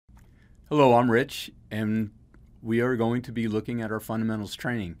Hello, I'm Rich, and we are going to be looking at our fundamentals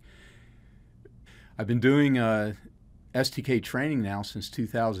training. I've been doing STK training now since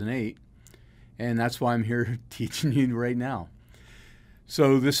 2008, and that's why I'm here teaching you right now.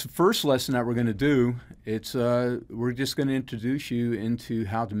 So this first lesson that we're going to do, we're just going to introduce you into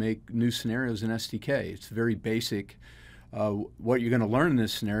how to make new scenarios in STK. It's very basic. What you're going to learn in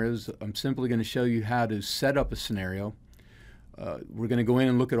this scenario is I'm simply going to show you how to set up a scenario. We're going to go in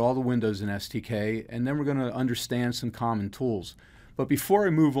and look at all the windows in STK, and then we're going to understand some common tools. But before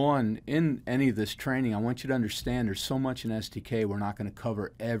I move on in any of this training, I want you to understand there's so much in STK, we're not going to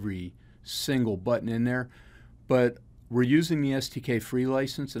cover every single button in there. But we're using the STK free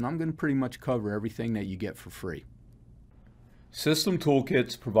license, and I'm going to pretty much cover everything that you get for free. System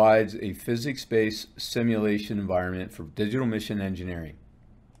Toolkits provides a physics-based simulation environment for digital mission engineering.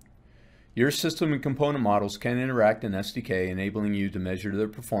 Your system and component models can interact in STK, enabling you to measure their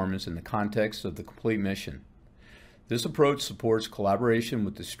performance in the context of the complete mission. This approach supports collaboration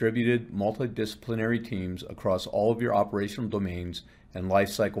with distributed, multidisciplinary teams across all of your operational domains and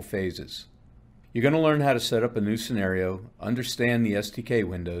lifecycle phases. You're going to learn how to set up a new scenario, understand the STK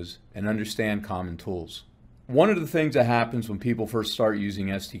windows, and understand common tools. One of the things that happens when people first start using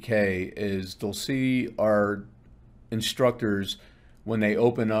STK is they'll see our instructors when they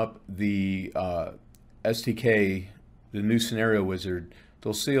open up the STK, the new scenario wizard,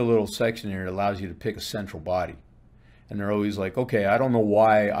 they'll see a little section here that allows you to pick a central body. And they're always like, okay, I don't know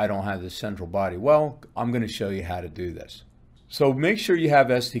why I don't have this central body. Well, I'm going to show you how to do this. So make sure you have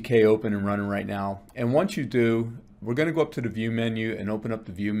STK open and running right now. And once you do, we're going to go up to the view menu and open up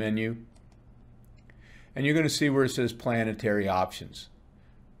the view menu. And you're going to see where it says planetary options.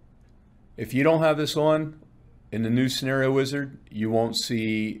 If you don't have this on, in the new scenario wizard, you won't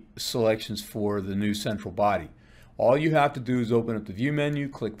see selections for the new central body. All you have to do is open up the view menu,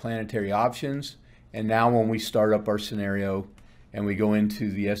 click planetary options, and now when we start up our scenario and we go into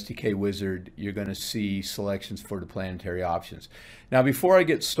the STK wizard, you're going to see selections for the planetary options. Now before I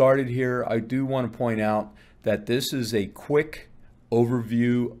get started here, I do want to point out that this is a quick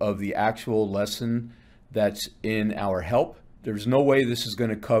overview of the actual lesson that's in our help. There's no way this is going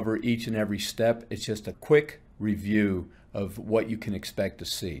to cover each and every step. It's just a quick review of what you can expect to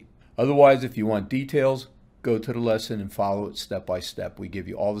see. Otherwise, if you want details, go to the lesson and follow it step by step. We give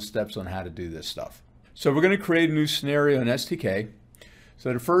you all the steps on how to do this stuff. So we're going to create a new scenario in STK.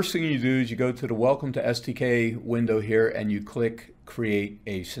 So the first thing you do is you go to the Welcome to STK window here and you click Create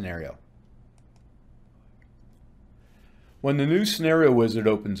a Scenario. When the new scenario wizard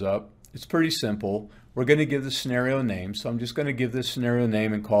opens up, it's pretty simple. We're going to give the scenario a name, so I'm just going to give this scenario a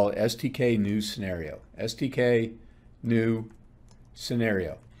name and call it STK New Scenario. STK New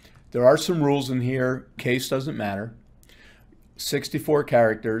Scenario. There are some rules in here. Case doesn't matter. 64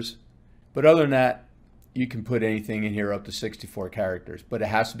 characters, but other than that, you can put anything in here up to 64 characters, but it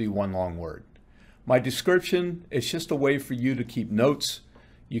has to be one long word. My description is just a way for you to keep notes.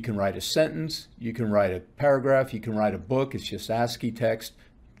 You can write a sentence, you can write a paragraph, you can write a book. It's just ASCII text.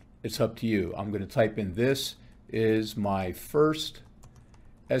 It's up to you. I'm going to type in, this is my first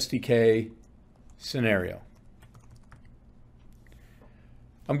STK scenario.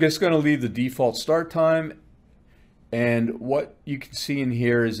 I'm just going to leave the default start time. And what you can see in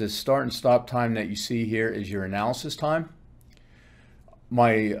here is the start and stop time that you see here is your analysis time.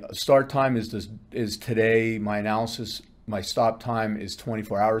 My start time is today. My stop time is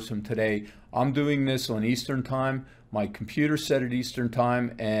 24 hours from today. I'm doing this on Eastern time. My computer set at Eastern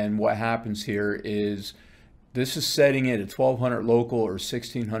time, and what happens here is this is setting it at 1200 local or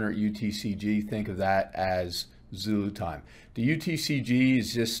 1600 UTCG. Think of that as Zulu time. The UTCG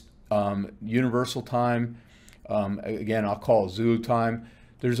is just universal time. Again, I'll call it Zulu time.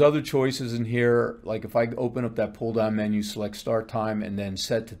 There's other choices in here, like if I open up that pull down menu, select start time, and then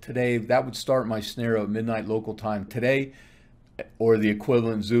set to today, that would start my scenario at midnight local time today, or the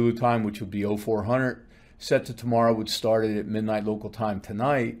equivalent Zulu time, which would be 0400. Set to tomorrow would start it at midnight local time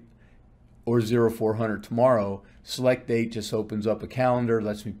tonight, or 0400 tomorrow. Select date just opens up a calendar,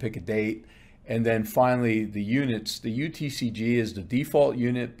 lets me pick a date. And then finally the units. The UTCG is the default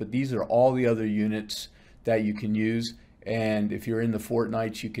unit, but these are all the other units that you can use. And if you're in the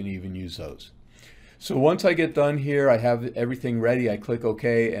fortnights, you can even use those. So once I get done here, I have everything ready. I click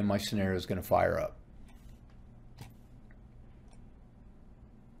OK, and my scenario is going to fire up.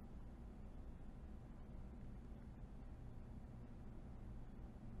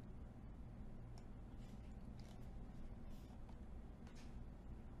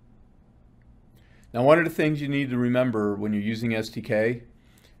 Now, one of the things you need to remember when you're using STK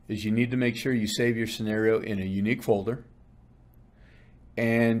is you need to make sure you save your scenario in a unique folder.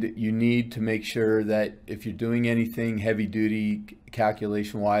 and you need to make sure that if you're doing anything heavy duty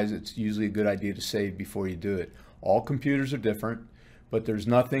calculation wise, it's usually a good idea to save before you do it. All computers are different, but there's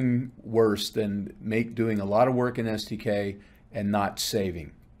nothing worse than doing a lot of work in STK and not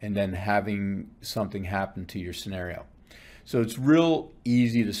saving, and then having something happen to your scenario. So it's real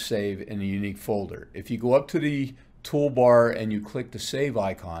easy to save in a unique folder. If you go up to the toolbar and you click the save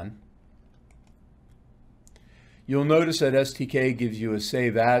icon, you'll notice that STK gives you a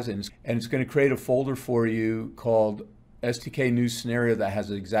save as, and it's going to create a folder for you called STK new scenario that has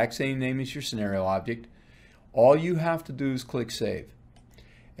the exact same name as your scenario object. All you have to do is click save.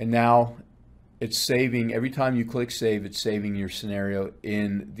 And now it's saving. Every time you click save, it's saving your scenario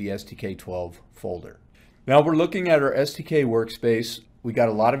in the STK12 folder. Now we're looking at our STK workspace. We got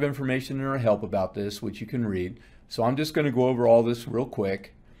a lot of information in our help about this, which you can read. So I'm just going to go over all this real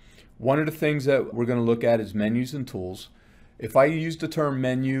quick. One of the things that we're going to look at is menus and tools. If I use the term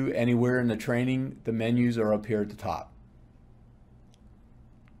menu anywhere in the training, the menus are up here at the top.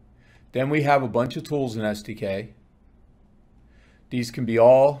 Then we have a bunch of tools in STK. These can be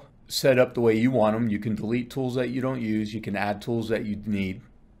all set up the way you want them. You can delete tools that you don't use. You can add tools that you need.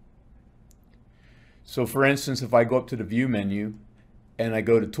 So for instance, if I go up to the view menu and I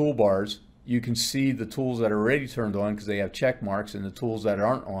go to toolbars, you can see the tools that are already turned on because they have check marks, and the tools that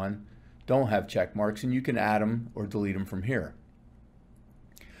aren't on don't have check marks, and you can add them or delete them from here.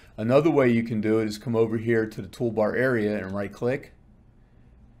 Another way you can do it is come over here to the toolbar area and right click,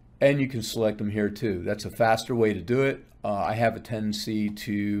 and you can select them here too. That's a faster way to do it. I have a tendency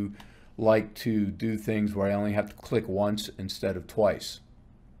to like to do things where I only have to click once instead of twice.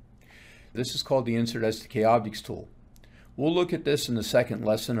 This is called the Insert STK Objects tool. We'll look at this in the second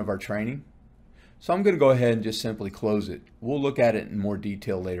lesson of our training. So I'm going to go ahead and just simply close it. We'll look at it in more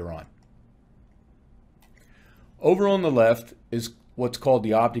detail later on. Over on the left is what's called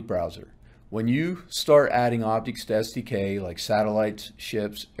the object browser. When you start adding objects to STK, like satellites,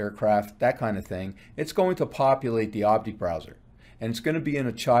 ships, aircraft, that kind of thing, it's going to populate the object browser. And it's going to be in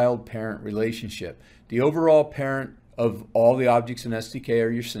a child-parent relationship. The overall parent of all the objects in STK are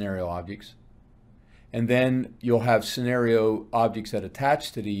your scenario objects. And then you'll have scenario objects that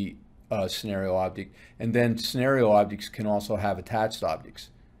attach to the scenario object. And then scenario objects can also have attached objects.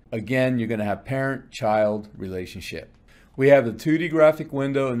 Again, you're going to have parent-child relationship. We have the 2D graphic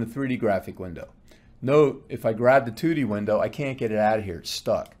window and the 3D graphic window. Note, if I grab the 2D window, I can't get it out of here. It's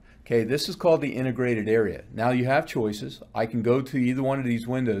stuck. Okay, this is called the integrated area. Now you have choices. I can go to either one of these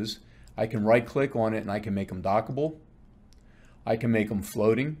windows. I can right-click on it and I can make them dockable. I can make them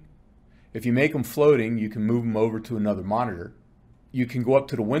floating. If you make them floating, you can move them over to another monitor. You can go up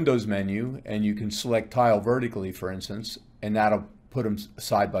to the Windows menu and you can select tile vertically, for instance, and that'll put them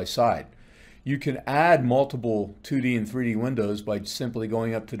side by side. You can add multiple 2D and 3D windows by simply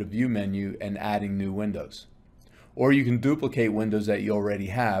going up to the view menu and adding new windows. Or you can duplicate windows that you already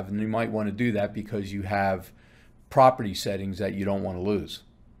have, and you might want to do that because you have property settings that you don't want to lose.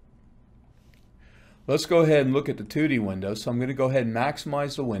 Let's go ahead and look at the 2D window. So I'm going to go ahead and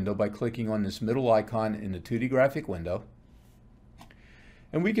maximize the window by clicking on this middle icon in the 2D graphic window.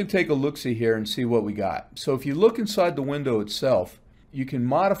 And we can take a look-see here and see what we got. So if you look inside the window itself, you can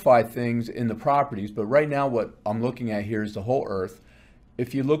modify things in the properties, but right now what I'm looking at here is the whole Earth.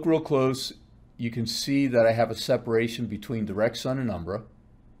 If you look real close, you can see that I have a separation between direct sun and umbra.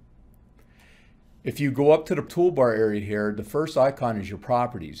 If you go up to the toolbar area here, the first icon is your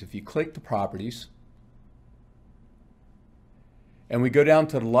properties. If you click the properties, and we go down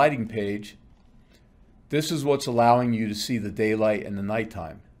to the lighting page, this is what's allowing you to see the daylight and the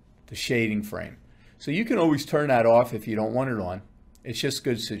nighttime, the shading frame. So you can always turn that off if you don't want it on. It's just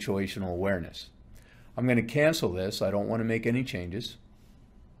good situational awareness. I'm going to cancel this. I don't want to make any changes.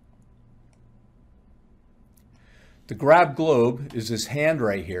 The grab globe is this hand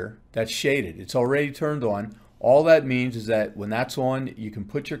right here that's shaded. It's already turned on. All that means is that when that's on, you can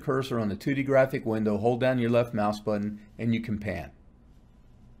put your cursor on the 2D graphic window, hold down your left mouse button, and you can pan.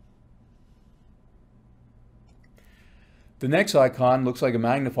 The next icon looks like a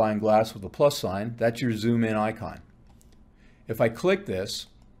magnifying glass with a plus sign. That's your zoom in icon. If I click this,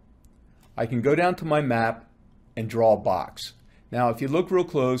 I can go down to my map and draw a box. Now, if you look real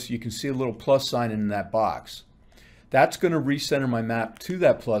close, you can see a little plus sign in that box. That's going to recenter my map to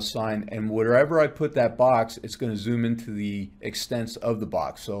that plus sign, and wherever I put that box, it's going to zoom into the extents of the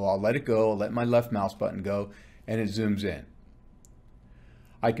box. So I'll let it go, I'll let my left mouse button go, and it zooms in.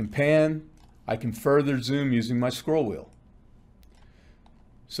 I can pan, I can further zoom using my scroll wheel.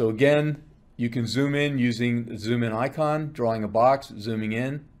 So again, you can zoom in using the zoom in icon, drawing a box, zooming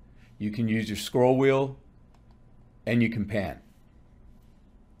in. You can use your scroll wheel, and you can pan.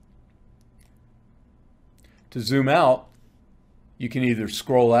 To zoom out, you can either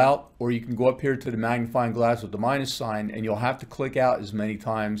scroll out or you can go up here to the magnifying glass with the minus sign, and you'll have to click out as many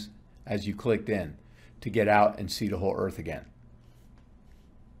times as you clicked in to get out and see the whole Earth again.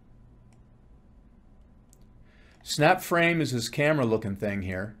 Snap frame is this camera looking thing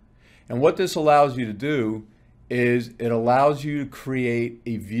here. And what this allows you to do is it allows you to create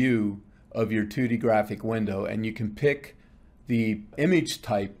a view of your 2D graphic window, and you can pick the image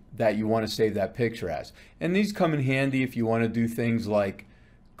type that you want to save that picture as. And these come in handy if you want to do things like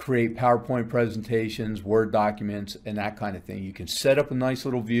create PowerPoint presentations, Word documents, and that kind of thing. You can set up a nice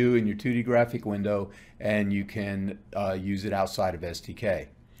little view in your 2D graphic window, and you can use it outside of STK.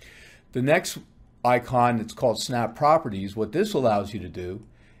 The next icon that's called Snap Properties, what this allows you to do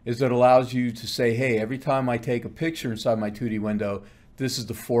is it allows you to say, hey, every time I take a picture inside my 2D window, this is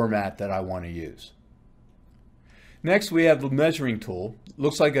the format that I want to use. Next, we have the measuring tool.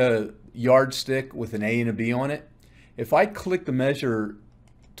 Looks like a yardstick with an A and a B on it. If I click the measure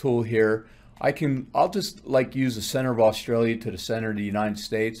tool here, I'll just like use the center of Australia to the center of the United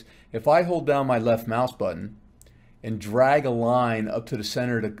States. If I hold down my left mouse button and drag a line up to the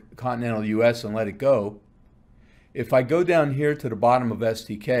center of the continental US and let it go, if I go down here to the bottom of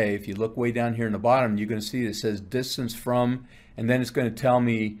STK, if you look way down here in the bottom, you're going to see it says distance from, and then it's going to tell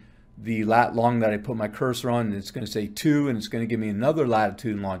me the lat long that I put my cursor on, and it's going to say 2, and it's going to give me another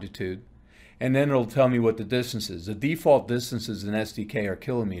latitude and longitude, and then it'll tell me what the distance is. The default distances in STK are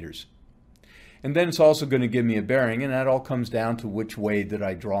kilometers. And then it's also going to give me a bearing, and that all comes down to which way did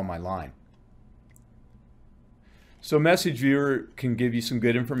I draw my line. So Message Viewer can give you some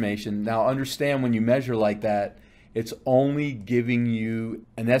good information. Now understand, when you measure like that, it's only giving you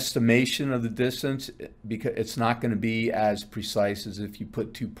an estimation of the distance, because it's not going to be as precise as if you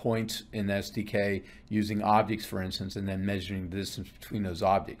put 2 points in STK using objects, for instance, and then measuring the distance between those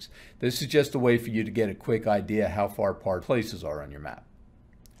objects. This is just a way for you to get a quick idea how far apart places are on your map.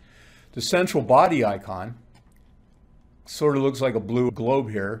 The central body icon sort of looks like a blue globe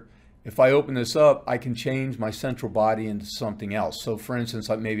here. If I open this up, I can change my central body into something else. So for instance,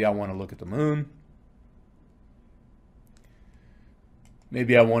 like maybe I want to look at the moon.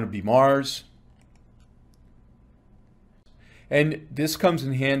 Maybe I want to be Mars. And this comes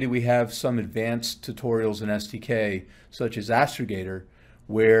in handy. We have some advanced tutorials in STK, such as Astrogator,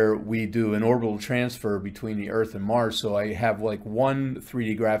 where we do an orbital transfer between the Earth and Mars. So I have like one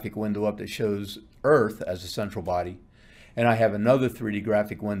 3D graphic window up that shows Earth as a central body, and I have another 3D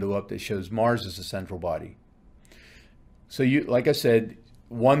graphic window up that shows Mars as a central body. So like I said,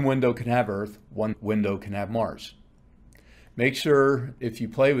 one window can have Earth, one window can have Mars. Make sure if you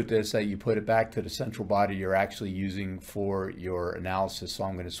play with this that you put it back to the central body you're actually using for your analysis. So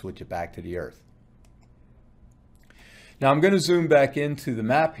I'm going to switch it back to the Earth. Now I'm going to zoom back into the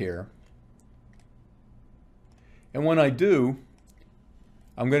map here. And when I do,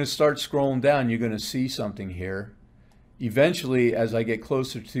 I'm going to start scrolling down. You're going to see something here. Eventually, as I get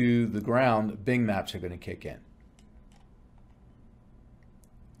closer to the ground, Bing maps are going to kick in.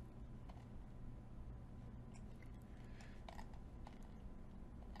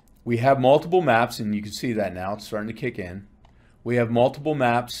 We have multiple maps, and you can see that now. It's starting to kick in. We have multiple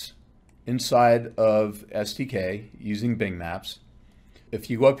maps inside of STK using Bing Maps. If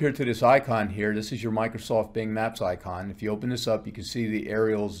you go up here to this icon here, this is your Microsoft Bing Maps icon. If you open this up, you can see the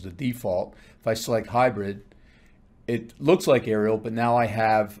aerial's the default. If I select hybrid, it looks like aerial, but now I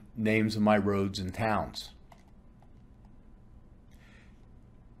have names of my roads and towns.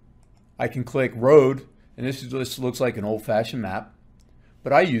 I can click road, and this looks like an old-fashioned map,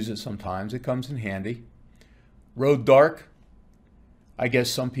 but I use it sometimes. It comes in handy. Road dark. I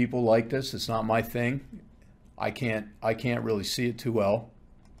guess some people like this. It's not my thing. I can't really see it too well.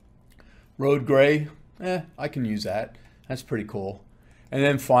 Road gray. I can use that. That's pretty cool. And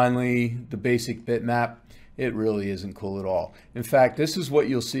then finally, the basic bitmap. It really isn't cool at all. In fact, this is what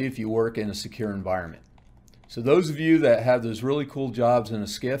you'll see if you work in a secure environment. So those of you that have those really cool jobs in a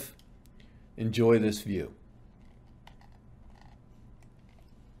skiff, enjoy this view.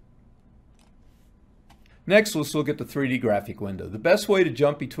 Next, let's look at the 3D graphic window. The best way to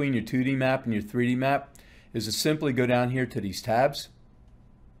jump between your 2D map and your 3D map is to simply go down here to these tabs,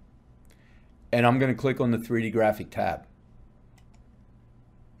 and I'm going to click on the 3D graphic tab.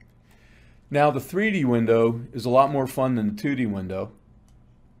 Now the 3D window is a lot more fun than the 2D window.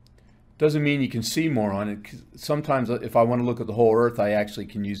 Doesn't mean you can see more on it. Sometimes if I want to look at the whole Earth, I actually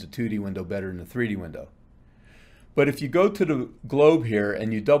can use the 2D window better than the 3D window. But if you go to the globe here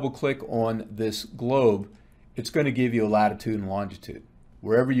and you double click on this globe, it's going to give you a latitude and longitude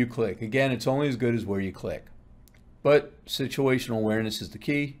wherever you click. Again, it's only as good as where you click. But situational awareness is the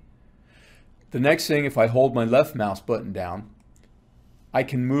key. The next thing, if I hold my left mouse button down, I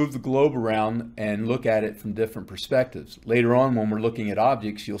can move the globe around and look at it from different perspectives. Later on, when we're looking at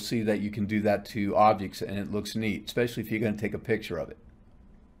objects, you'll see that you can do that to objects and it looks neat, especially if you're going to take a picture of it.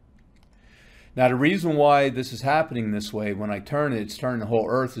 Now, the reason why this is happening this way, when I turn it, it's turning the whole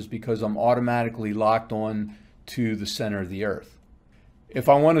Earth, is because I'm automatically locked on to the center of the Earth. If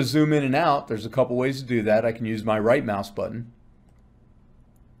I want to zoom in and out, there's a couple ways to do that. I can use my right mouse button.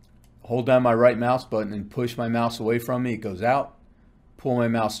 Hold down my right mouse button and push my mouse away from me, it goes out. Pull my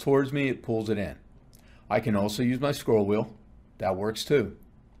mouse towards me, it pulls it in. I can also use my scroll wheel. That works too.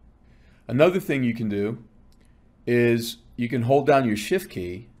 Another thing you can do is you can hold down your shift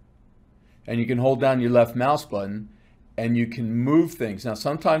key and you can hold down your left mouse button and you can move things. Now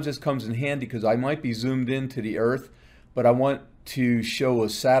sometimes this comes in handy because I might be zoomed into the Earth, but I want to show a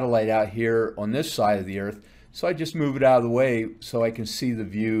satellite out here on this side of the Earth. So I just move it out of the way so I can see the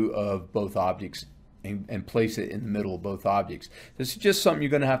view of both objects and place it in the middle of both objects. This is just something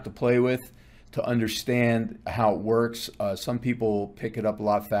you're going to have to play with to understand how it works. Some people pick it up a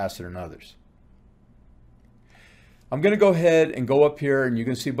lot faster than others. I'm going to go ahead and go up here and you're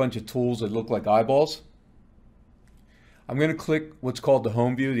going to see a bunch of tools that look like eyeballs. I'm going to click what's called the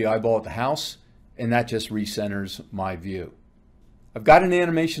home view, the eyeball at the house, and that just recenters my view. I've got an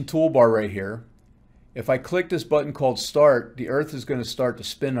animation toolbar right here. If I click this button called Start, the Earth is going to start to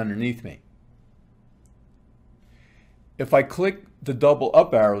spin underneath me. If I click the double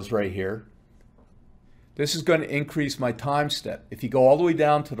up arrows right here, this is going to increase my time step. If you go all the way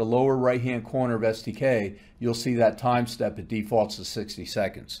down to the lower right hand corner of STK, you'll see that time step, it defaults to 60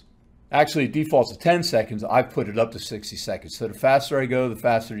 seconds. Actually, it defaults to 10 seconds. I've put it up to 60 seconds. So the faster I go, the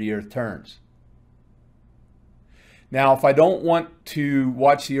faster the Earth turns. Now, if I don't want to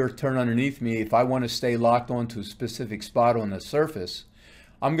watch the Earth turn underneath me, if I want to stay locked onto a specific spot on the surface,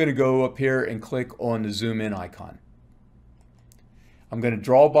 I'm going to go up here and click on the zoom in icon. I'm going to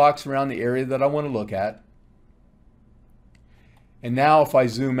draw a box around the area that I want to look at. And now if I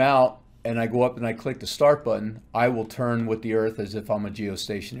zoom out and I go up and I click the start button, I will turn with the Earth as if I'm a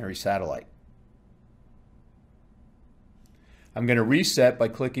geostationary satellite. I'm going to reset by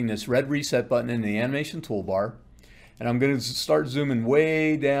clicking this red reset button in the animation toolbar. And I'm going to start zooming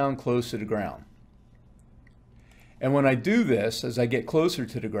way down close to the ground. And when I do this, as I get closer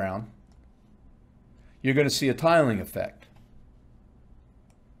to the ground, you're going to see a tiling effect.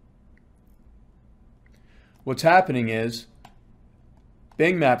 What's happening is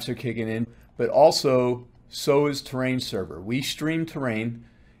Bing maps are kicking in, but also so is Terrain Server. We stream terrain,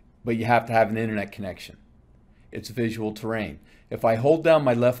 but you have to have an internet connection. It's visual terrain. If I hold down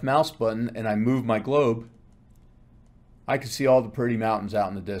my left mouse button and I move my globe, I can see all the pretty mountains out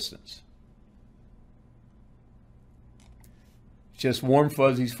in the distance. Just warm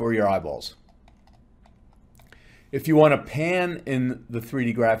fuzzies for your eyeballs. If you want to pan in the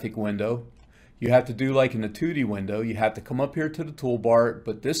 3D graphic window, you have to do like in the 2D window. You have to come up here to the toolbar,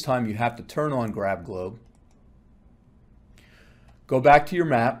 but this time you have to turn on Grab Globe. Go back to your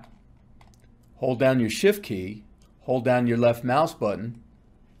map, hold down your shift key, hold down your left mouse button,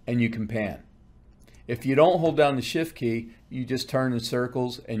 and you can pan. If you don't hold down the shift key, you just turn in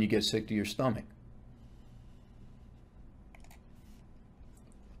circles and you get sick to your stomach.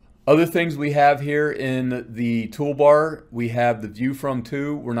 Other things we have here in the toolbar, we have the view from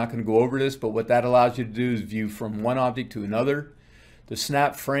to. We're not going to go over this, but what that allows you to do is view from one object to another. The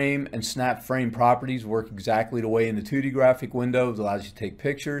snap frame and snap frame properties work exactly the way in the 2D graphic window. It allows you to take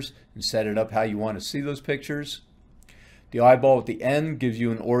pictures and set it up how you want to see those pictures. The eyeball at the end gives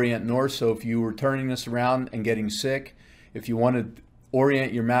you an orient north, so if you were turning this around and getting sick, if you want to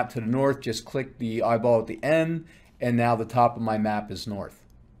orient your map to the north, just click the eyeball at the end, and now the top of my map is north.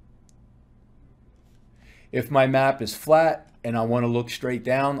 If my map is flat and I want to look straight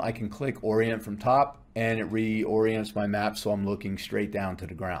down, I can click orient from top and it reorients my map so I'm looking straight down to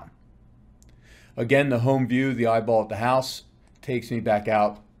the ground. Again, the home view, the eyeball at the house, takes me back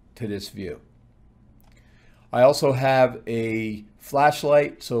out to this view. I also have a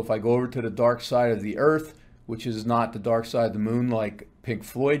flashlight, so if I go over to the dark side of the Earth, which is not the dark side of the moon like Pink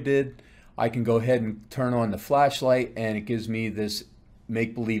Floyd did, I can go ahead and turn on the flashlight and it gives me this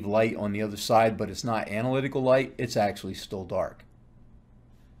make-believe light on the other side, but it's not analytical light, it's actually still dark.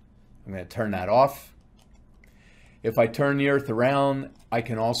 I'm going to turn that off. If I turn the Earth around, I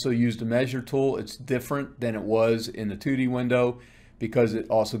can also use the measure tool. It's different than it was in the 2D window because it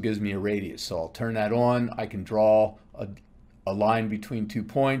also gives me a radius. So I'll turn that on. I can draw a line between 2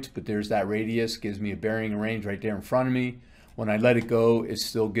 points, but there's that radius, gives me a bearing and range right there in front of me. When I let it go, it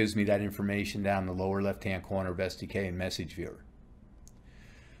still gives me that information down in the lower left-hand corner of STK and Message Viewer.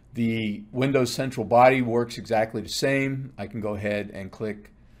 The Windows central body works exactly the same. I can go ahead and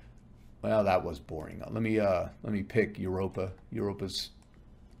click. Well, that was boring. Let me pick Europa. Europa's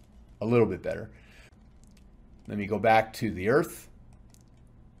a little bit better. Let me go back to the Earth.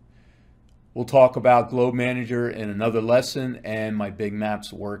 We'll talk about Globe Manager in another lesson, and my big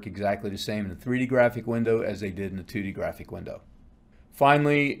maps work exactly the same in the 3D graphic window as they did in the 2D graphic window.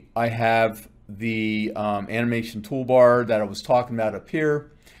 Finally, I have the animation toolbar that I was talking about up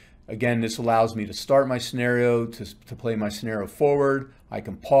here. Again, this allows me to start my scenario, to play my scenario forward. I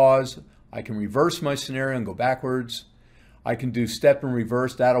can pause. I can reverse my scenario and go backwards. I can do step and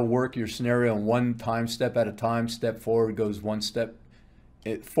reverse. That'll work your scenario in one time step at a time. Step forward goes one step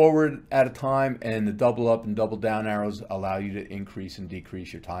forward at a time, and the double up and double down arrows allow you to increase and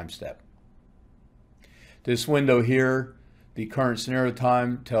decrease your time step. This window here, the current scenario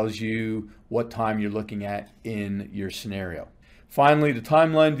time, tells you what time you're looking at in your scenario. Finally, the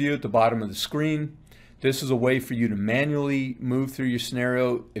timeline view at the bottom of the screen. This is a way for you to manually move through your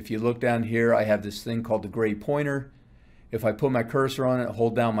scenario. If you look down here, I have this thing called the gray pointer. If I put my cursor on it,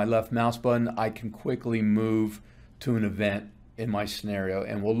 hold down my left mouse button, I can quickly move to an event in my scenario,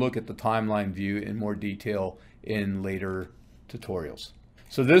 and we'll look at the timeline view in more detail in later tutorials.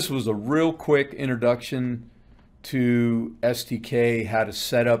 So this was a real quick introduction to STK, how to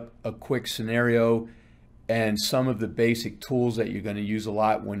set up a quick scenario, and some of the basic tools that you're going to use a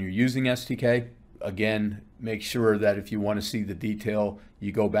lot when you're using STK. Again, make sure that if you want to see the detail,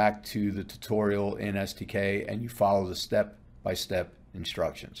 you go back to the tutorial in STK and you follow the step-by-step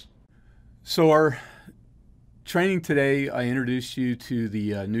instructions. So our training today, I introduced you to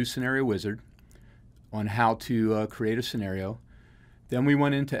the new scenario wizard on how to create a scenario. Then we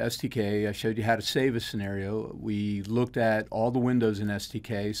went into STK. I showed you how to save a scenario. We looked at all the windows in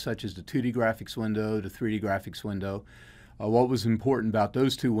STK, such as the 2D graphics window, the 3D graphics window. What was important about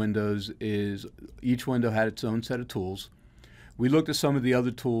those two windows is each window had its own set of tools. We looked at some of the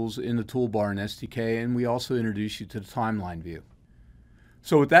other tools in the toolbar in STK, and we also introduced you to the timeline view.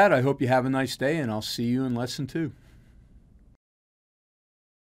 So with that, I hope you have a nice day, and I'll see you in lesson 2.